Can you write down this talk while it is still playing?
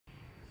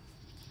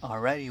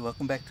Alrighty,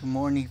 welcome back to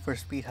more Need for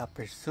Speed Hot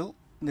Pursuit.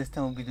 This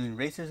time we'll be doing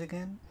racers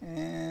again,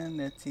 and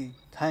let's see,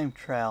 time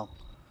trial.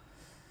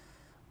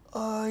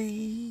 Never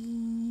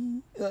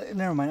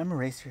mind, I'm a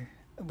racer.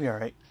 I'll be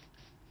alright.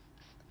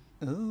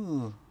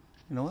 Ooh,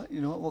 you know what?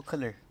 You know what? What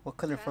color? What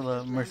color for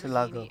the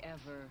Murcielago?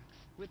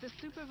 With a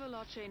Super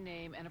Veloce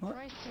name and a What?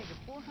 price tag of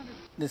 400.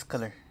 This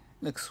color.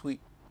 Looks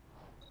sweet.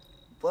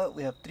 But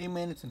we have 3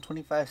 minutes and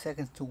 25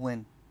 seconds to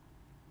win.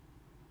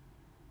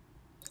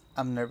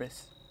 I'm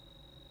nervous.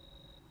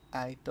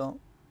 I don't.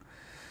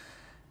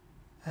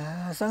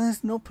 As long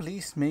as no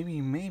police,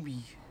 maybe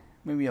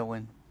I'll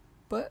win.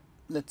 But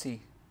let's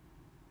see.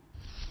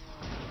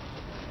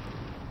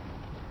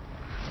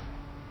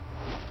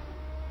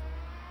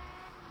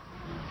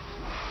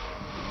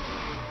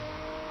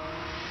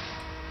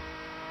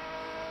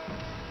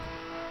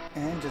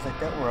 And just like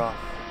that, we're off.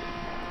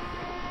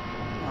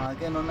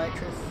 Again, no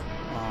nitrous.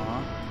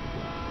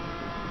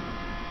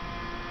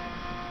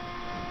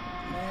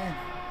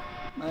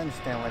 I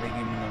understand why they gave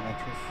me no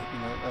nitrous. You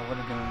know,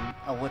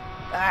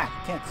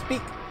 can't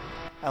speak.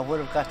 I would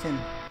have gotten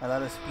a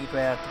lot of speed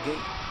right out the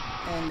gate,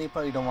 and they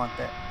probably don't want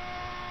that.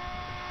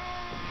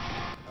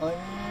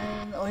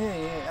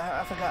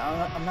 I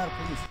forgot. I'm not a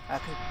police. I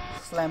could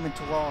slam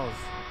into walls,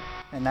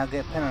 and I'll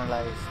get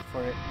penalized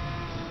for it.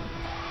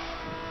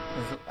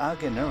 I'll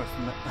get nervous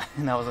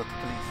when I was at the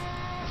police,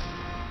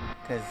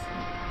 because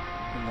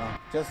you know,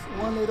 just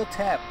one little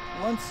tap,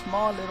 one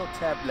small little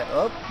tap, like,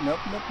 oh, nope,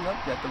 you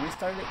have to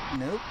restart it,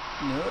 nope,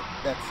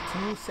 that's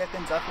 2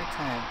 seconds off your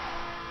time.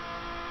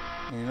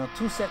 And you know,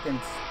 2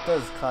 seconds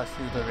does cost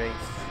you the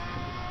race.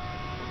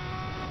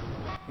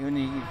 Even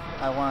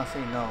if I want to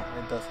say no,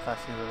 it does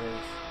cost you the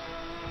race.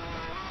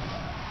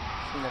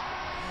 See, like,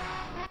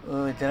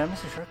 did I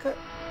miss a shortcut?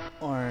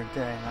 Or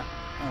did I not?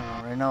 I don't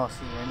know, right now I'll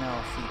see.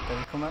 Does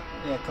it come up?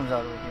 Yeah, it comes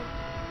out over here.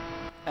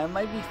 I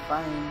might be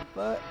fine,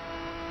 but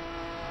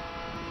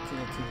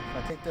let's see. If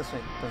I take this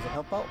way, does it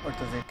help out or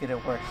does it get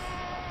it worse?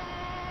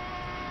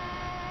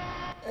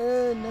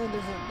 No,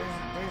 there's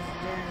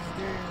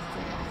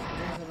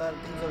a lot of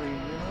things over here. You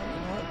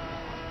know what?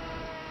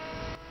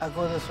 I'll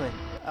go this way.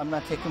 I'm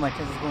not taking my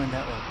chances going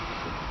that way.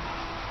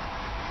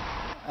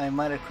 I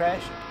might have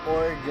crashed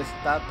or just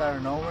stopped out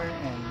of nowhere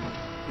and,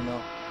 you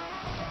know,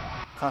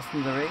 cost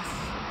me the race.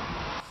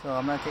 So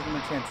I'm not taking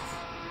my chances.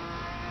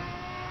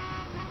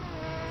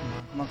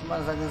 Come on, as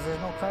long as there's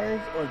no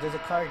cars, or there's a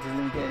car, just let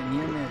me get a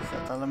near miss.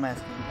 That's all I'm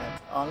asking.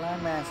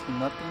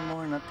 Nothing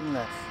more, nothing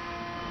less.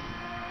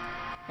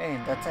 Hey,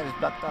 that side is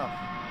blocked off.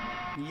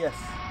 Yes.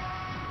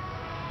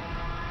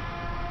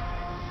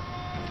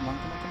 Come on,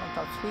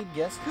 top speed,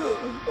 yes.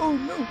 Oh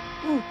no,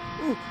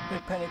 I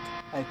panicked,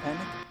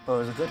 but it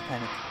was a good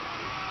panic.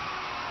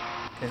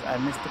 Because I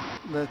missed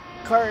the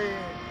car.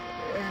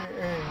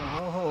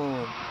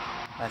 Oh,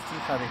 I see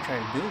how they try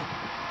to do.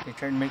 They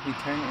try to make me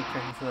turn and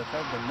crash into the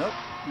car, but nope.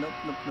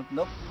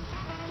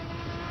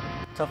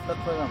 Tough luck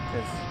for them,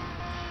 because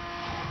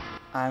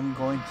I'm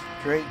going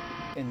straight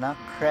and not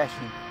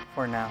crashing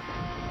for now.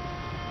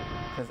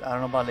 Because I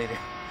don't know about later.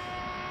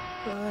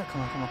 Come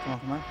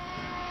on.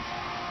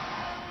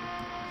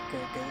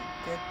 Good.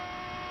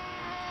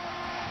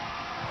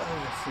 Oh,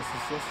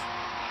 yes.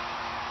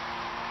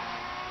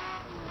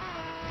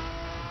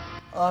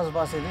 Oh, I was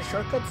about to say, these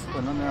shortcuts?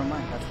 But no, never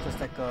mind. That's just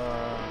like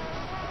a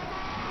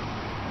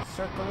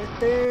circle right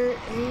there,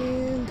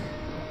 and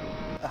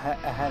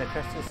I had to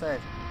crash to the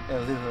side. It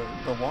was either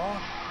the wall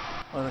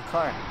or the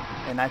car,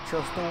 and I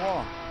chose the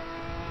wall.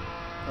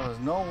 There was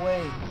no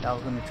way that I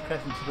was going to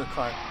crash into the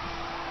car.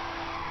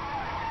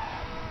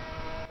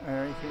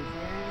 Alright,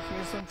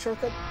 here's some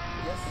shortcut.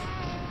 Yes.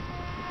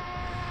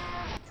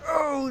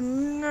 Oh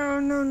no.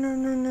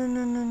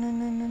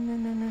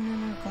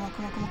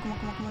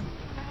 Come on.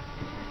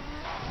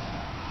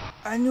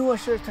 I knew I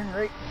should have turned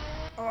right.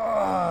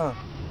 Oh.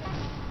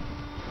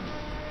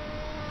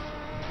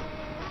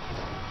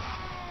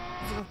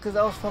 Because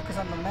I was focused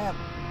on the map.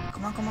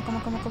 Come on.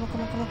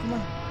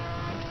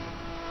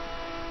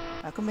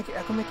 I can make it.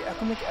 Come on.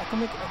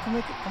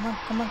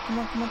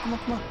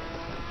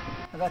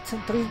 I got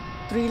 10, 3,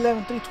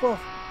 311, 312,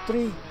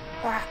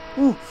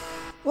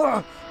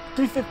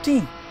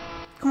 315.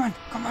 Come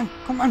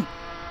on.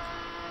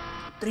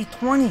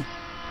 320.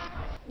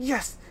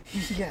 Yes.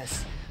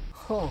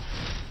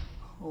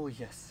 Oh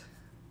yes.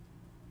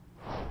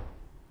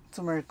 It's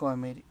a miracle I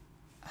made it.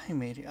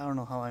 I don't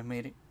know how I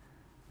made it.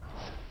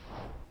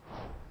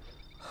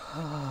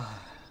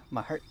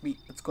 My heartbeat,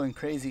 it's going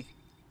crazy.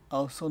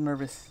 I was so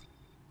nervous.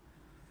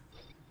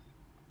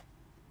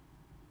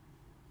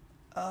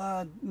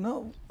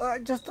 No,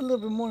 just a little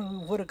bit more, we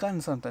would have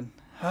gotten something.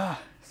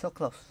 So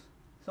close.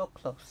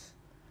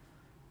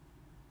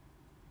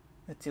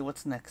 Let's see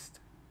what's next.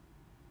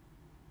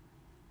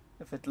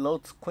 If it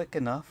loads quick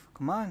enough,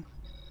 come on.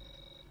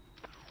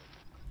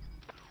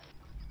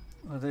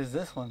 Oh, there's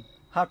this one.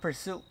 Hot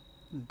Pursuit,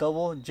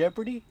 Double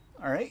Jeopardy.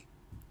 Alright.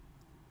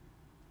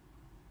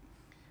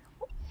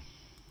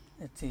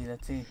 Let's see.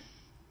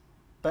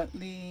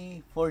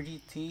 Bentley,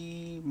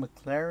 4GT,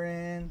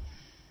 McLaren.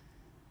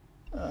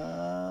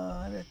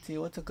 Let's See,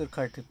 what's a good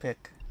card to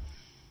pick?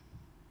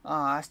 Oh,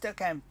 I still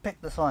can't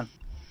pick this one.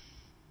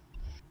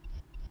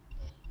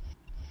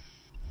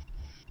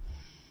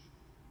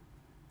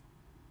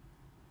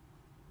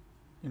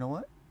 You know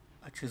what?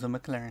 I choose a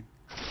McLaren.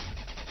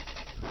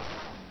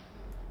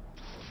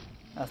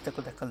 I'll stick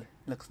with that color.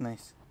 Looks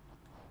nice.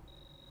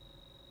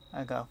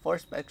 I got 4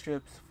 spec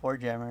strips, 4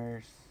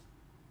 jammers,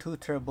 2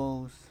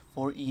 turbos,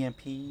 4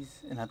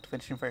 EMPs, and I have to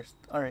finish him first.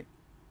 Alright.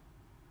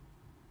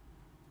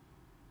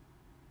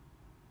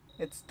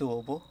 It's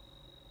doable.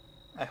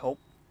 I hope.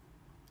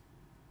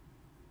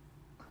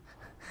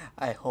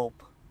 I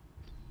hope.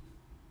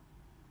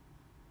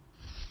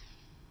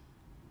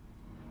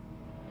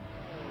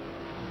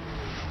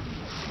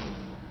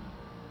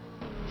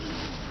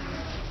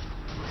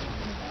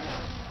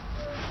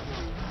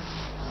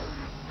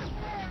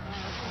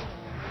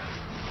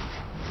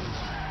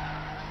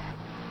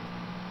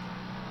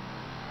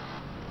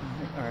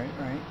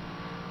 Alright.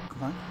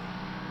 Come on.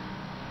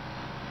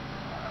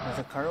 There's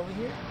a car over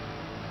here?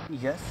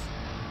 Yes.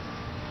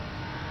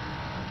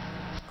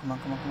 Come on.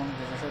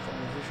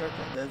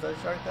 There's a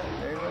shortcut.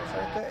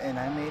 And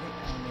I made it.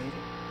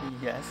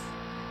 Yes.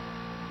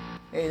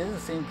 Hey, this is the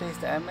same place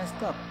that I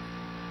messed up.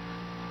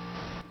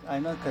 I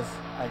know, because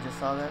I just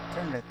saw that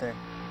turn right there.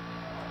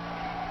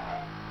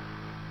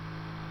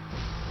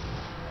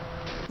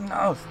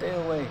 No, stay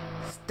away.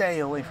 Stay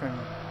away from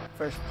me.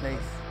 First place.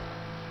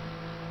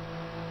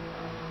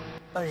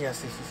 Oh,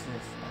 yes. I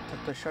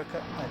took the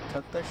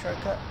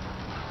shortcut.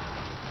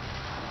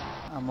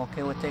 I'm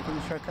okay with taking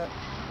the shortcut.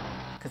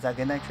 Because I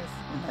get nitrous,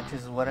 and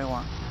nitrous is what I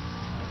want.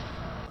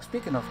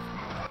 Speaking of,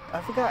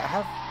 I forgot,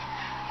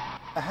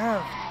 I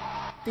have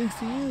things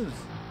to use.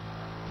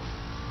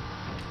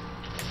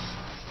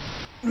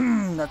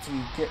 That's what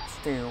you get.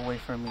 Stay away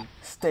from me.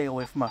 Stay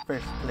away from my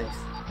first place.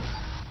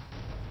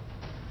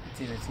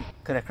 Let's see.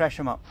 Could I crash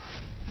him out?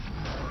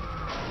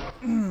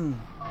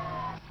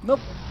 Nope.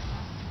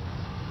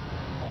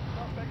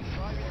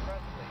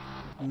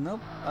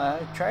 Nope. I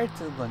tried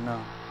to, but no.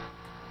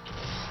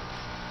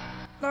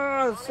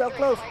 No, so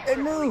close. It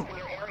knew.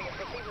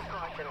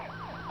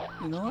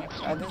 You know what?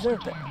 I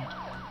deserve it.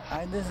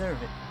 I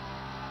deserve it.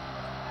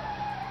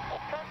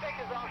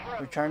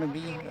 We're trying to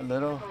be a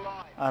little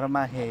out of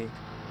my head.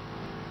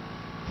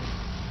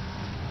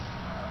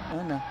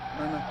 No.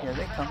 Here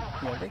they come.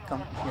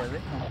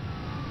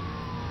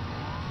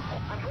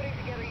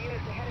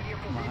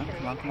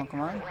 Come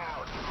on.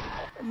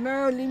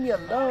 No, leave me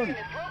alone.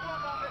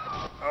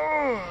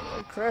 Oh,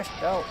 I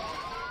crashed out.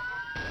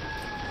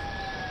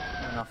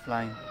 I'm not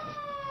flying.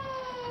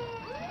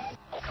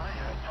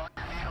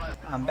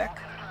 I'm back.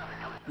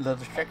 A little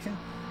distraction,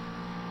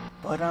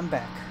 but I'm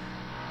back.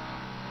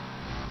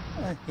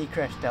 He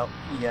crashed out.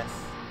 Yes.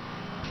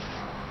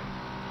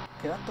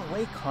 Get out the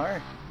way,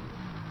 car.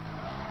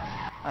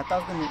 I thought I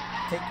was gonna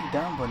take you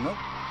down, but nope.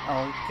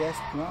 I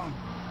guessed wrong.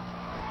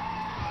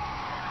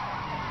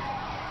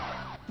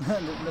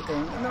 Look at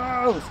him.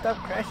 No! Stop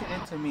crashing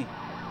into me.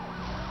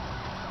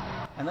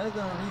 I know they're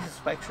gonna release a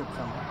spike strip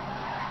somewhere.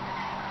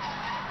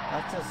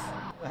 That's just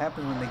what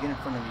happens when they get in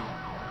front of you.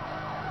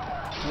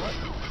 You know what?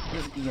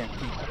 Here's EMP.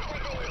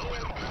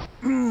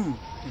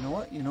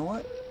 You know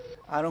what?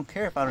 I don't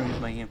care if I don't use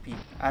my EMP.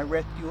 I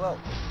wrecked you out.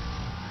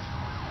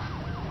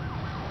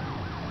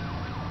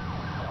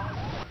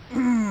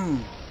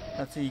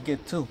 That's what you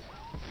get too.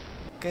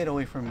 Get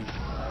away from me.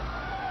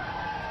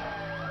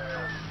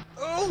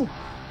 Oh!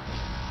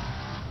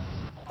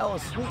 That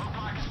was sweet.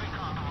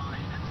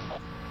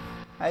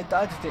 I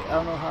dodged it. I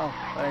don't know how,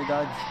 but I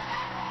dodged.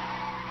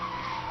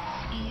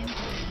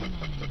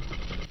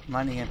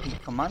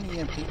 Come on,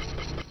 EMP.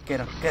 Get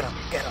him.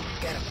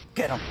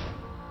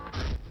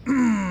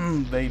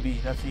 Baby,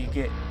 that's what you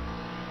get.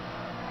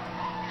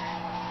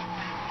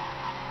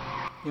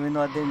 Even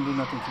though I didn't do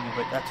nothing to you,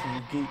 but that's what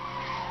you get.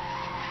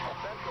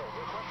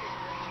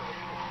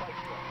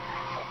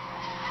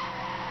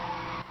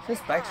 This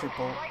spike strip,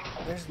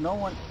 there's no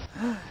one.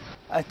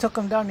 I took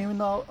him down even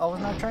though I was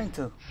not trying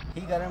to.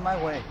 He got in my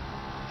way.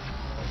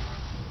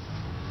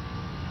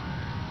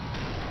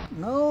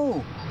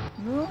 No!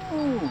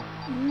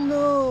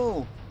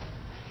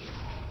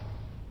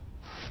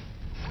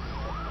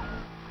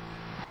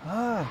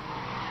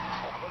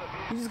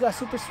 He just got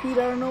super speed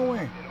out of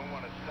nowhere.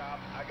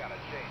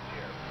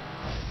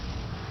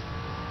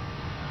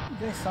 You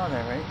guys saw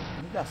that, right?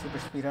 He got super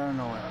speed out of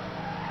nowhere.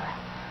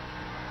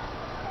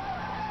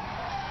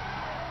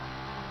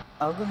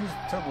 I was gonna use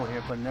turbo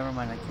here, but never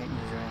mind, I can't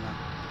use it right now.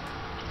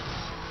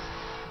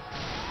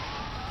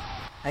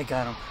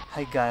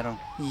 I got him.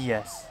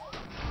 Yes.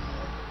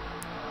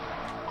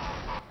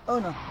 Oh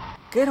no.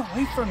 Get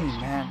away from me,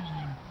 man.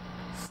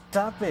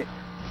 Stop it.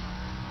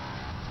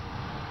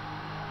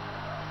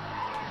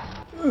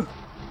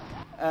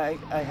 I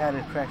had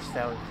to crash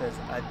out because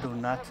I do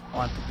not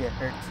want to get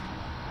hurt.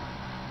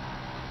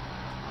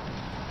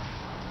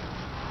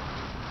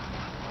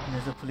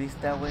 There's a police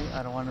that way.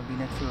 I don't want to be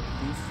next to a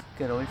police.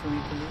 Get away from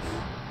me, police.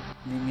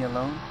 Leave me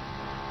alone.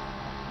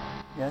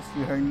 Yes,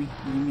 you heard me.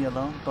 Leave me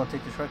alone. Don't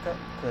take the shortcut.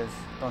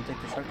 Don't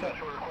take the shortcut.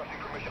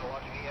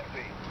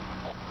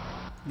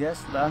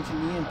 Yes, launching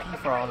EMP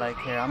for all I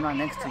care. I'm not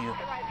next to you.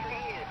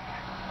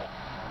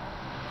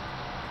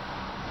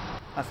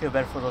 I feel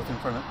bad for those in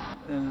front of,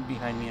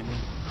 behind me, I mean.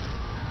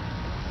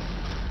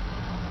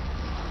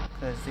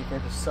 Because they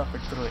get to suffer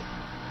through it.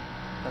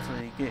 That's what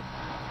they get.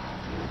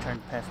 They're trying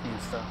to pass me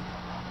and stuff.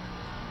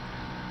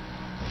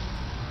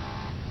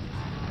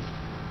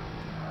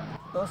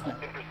 Oh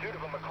snap. In pursuit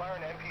of a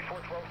McLaren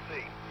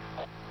MP412C.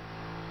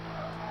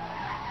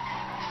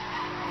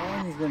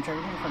 And he's gonna try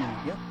to get in front of me.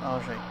 Yep, I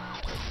was right.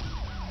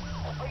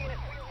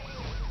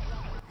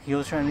 He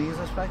was trying to use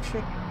a spike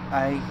strip.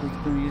 I was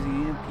going to use the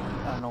EMP.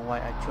 I don't know why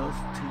I chose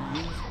to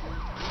use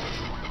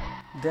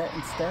that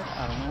instead.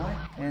 I don't know why.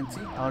 And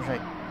see, I was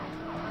right.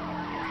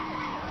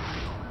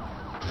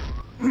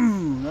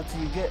 That's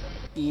what you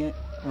get.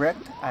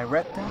 Wrecked. I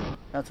wrecked him.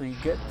 That's what you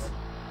get.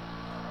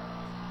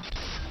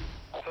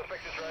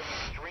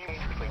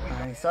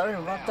 I'm sorry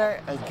about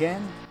that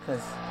again,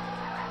 because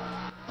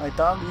my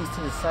dog needs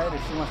to decide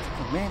if she wants to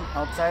come in,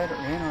 outside, or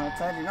in or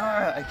outside. And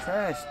I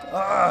crashed.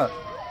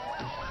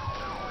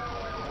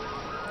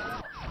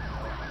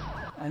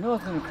 I know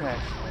it's gonna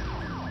crash.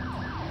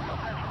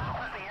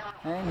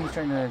 And he's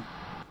trying to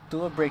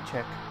do a brake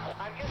check.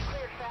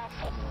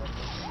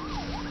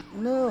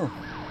 No.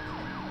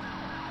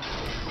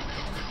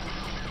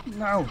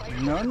 No.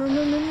 No, no,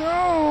 no, no,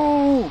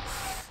 no!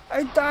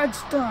 I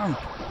dodged him!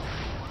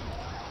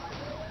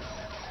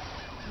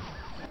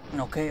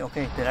 Okay,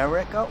 okay. Did I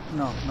wreck out?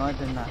 No, no I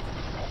did not.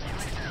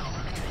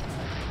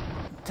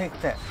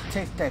 Take that.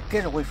 Take that.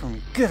 Get away from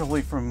me. Get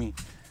away from me.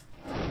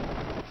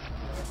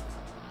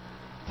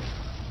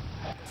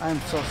 I'm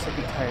so sick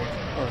and tired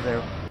of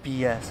their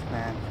BS,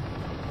 man.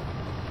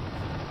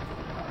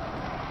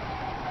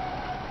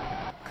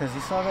 Cause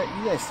you saw that?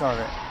 You guys saw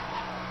that.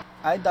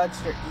 I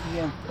dodged their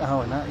EMP.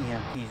 Oh, not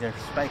EMP. Their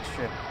spike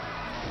strip.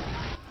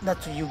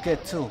 That's what you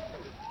get too.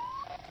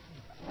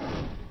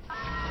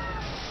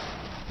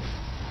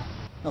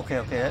 Okay,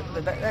 okay.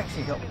 That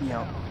actually helped me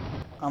out.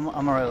 I'm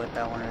alright with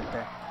that one right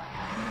there.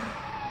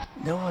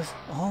 There was.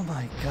 Oh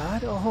my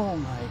god. Oh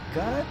my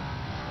god.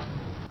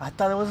 I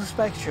thought it was a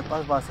spike strip. I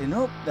was about to say,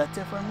 nope, that's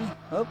it for me.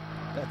 Oh,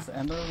 that's the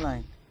end of the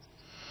line.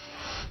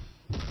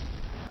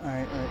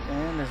 Alright,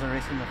 and there's a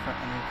race in the front.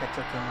 I need to catch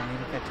up to him. I need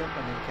to catch up. I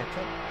need to catch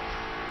up.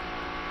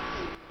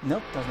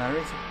 Nope, that's not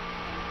racing.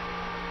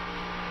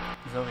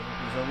 He's over here.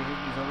 He's over here.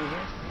 He's over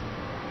here.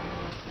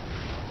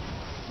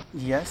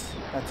 Yes,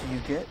 that's what you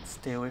get.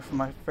 Stay away from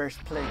my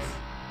first place.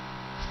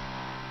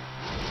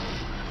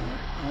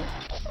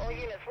 All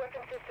units,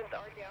 weapon systems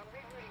are down.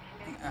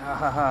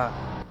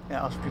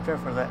 Yeah, I was prepared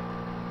for that.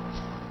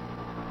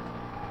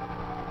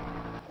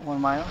 1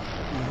 mile.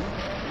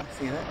 I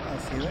see that. I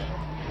see that.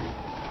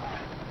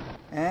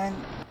 And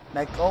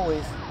like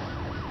always,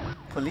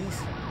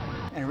 police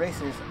and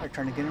racers are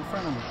trying to get in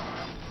front of me.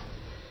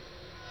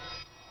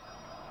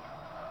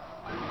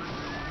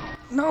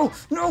 No!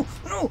 No!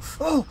 No!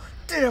 Oh!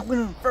 Did I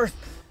win in first?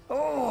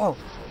 Oh!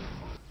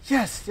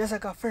 Yes! Yes, I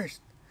got first.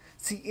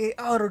 See, it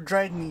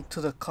auto-dragged me to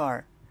the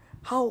car.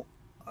 How?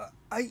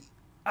 I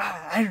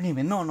don't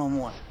even know no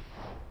more.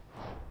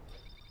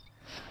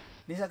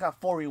 At least I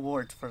got 4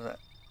 rewards for that.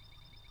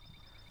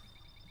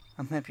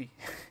 I'm happy.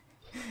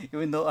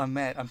 Even though I'm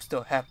mad, I'm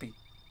still happy.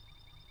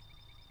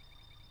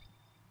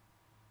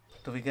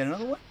 Do we get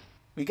another one?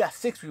 We got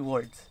 6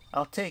 rewards.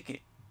 I'll take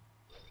it.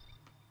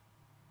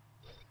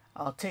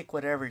 I'll take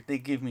whatever they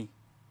give me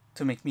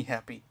to make me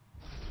happy.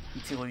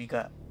 Let's see what we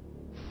got.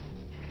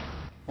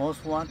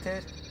 Most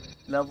wanted.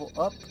 Level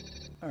up.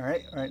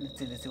 Alright, alright, let's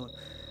see, let's see what.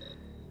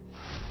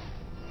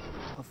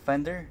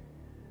 Offender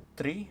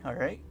 3,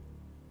 alright.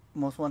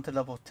 Most wanted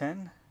level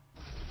 10.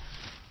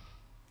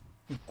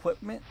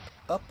 Equipment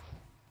up.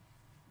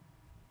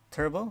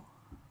 Turbo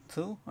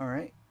 2,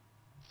 alright.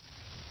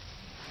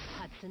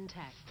 Hudson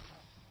Tech.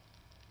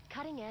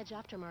 Cutting edge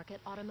aftermarket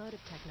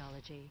automotive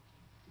technology.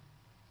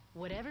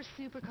 Whatever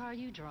supercar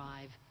you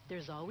drive,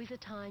 there's always a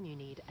time you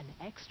need an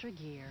extra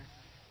gear.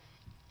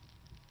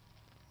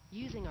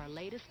 Using our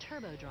latest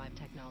turbo drive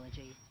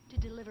technology to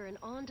deliver an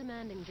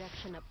on-demand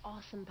injection of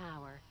awesome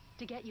power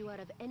to get you out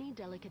of any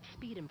delicate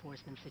speed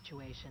enforcement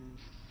situations.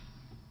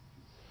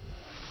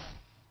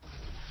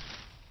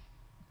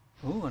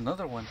 Ooh,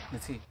 another one.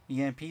 Let's see.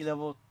 EMP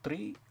level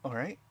 3.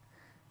 Alright.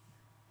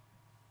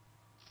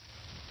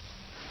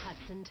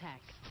 Hudson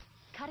Tech.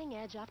 Cutting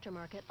edge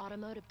aftermarket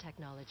automotive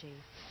technology.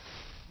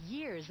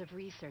 Years of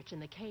research in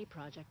the K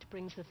project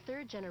brings the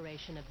 3rd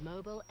generation of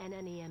mobile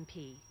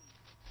NNEMP.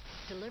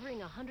 Delivering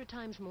 100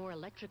 times more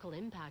electrical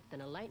impact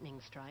than a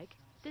lightning strike,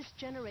 this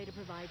generator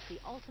provides the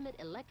ultimate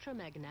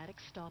electromagnetic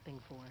stopping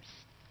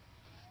force.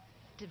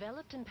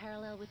 Developed in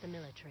parallel with the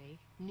military,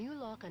 new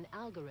lock-on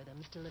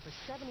algorithms deliver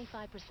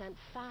 75%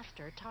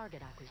 faster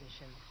target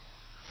acquisition.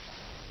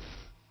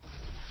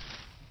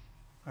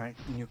 Alright,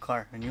 a new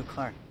car, a new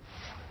car.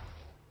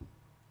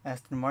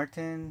 Aston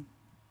Martin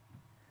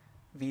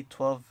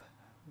V12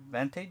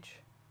 Vantage.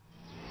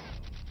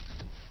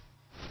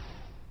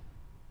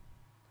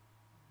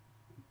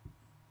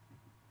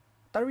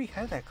 I thought we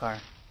had that car.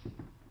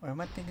 Or am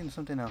I thinking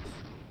something else?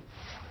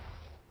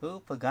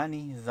 Ooh,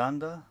 Pagani,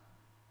 Zonda.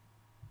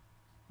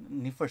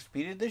 Need for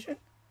Speed Edition?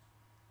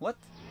 What?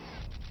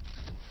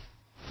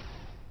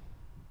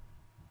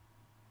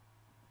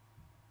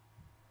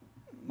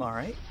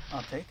 Alright,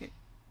 I'll take it.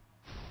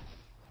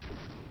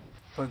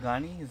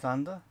 Pagani,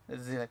 Zonda?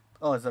 Is it like,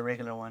 oh, it's a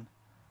regular one.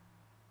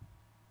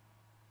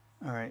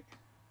 Alright.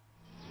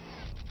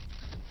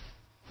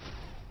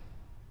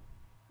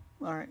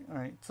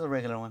 Alright, it's a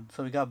regular one.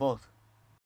 So we got both.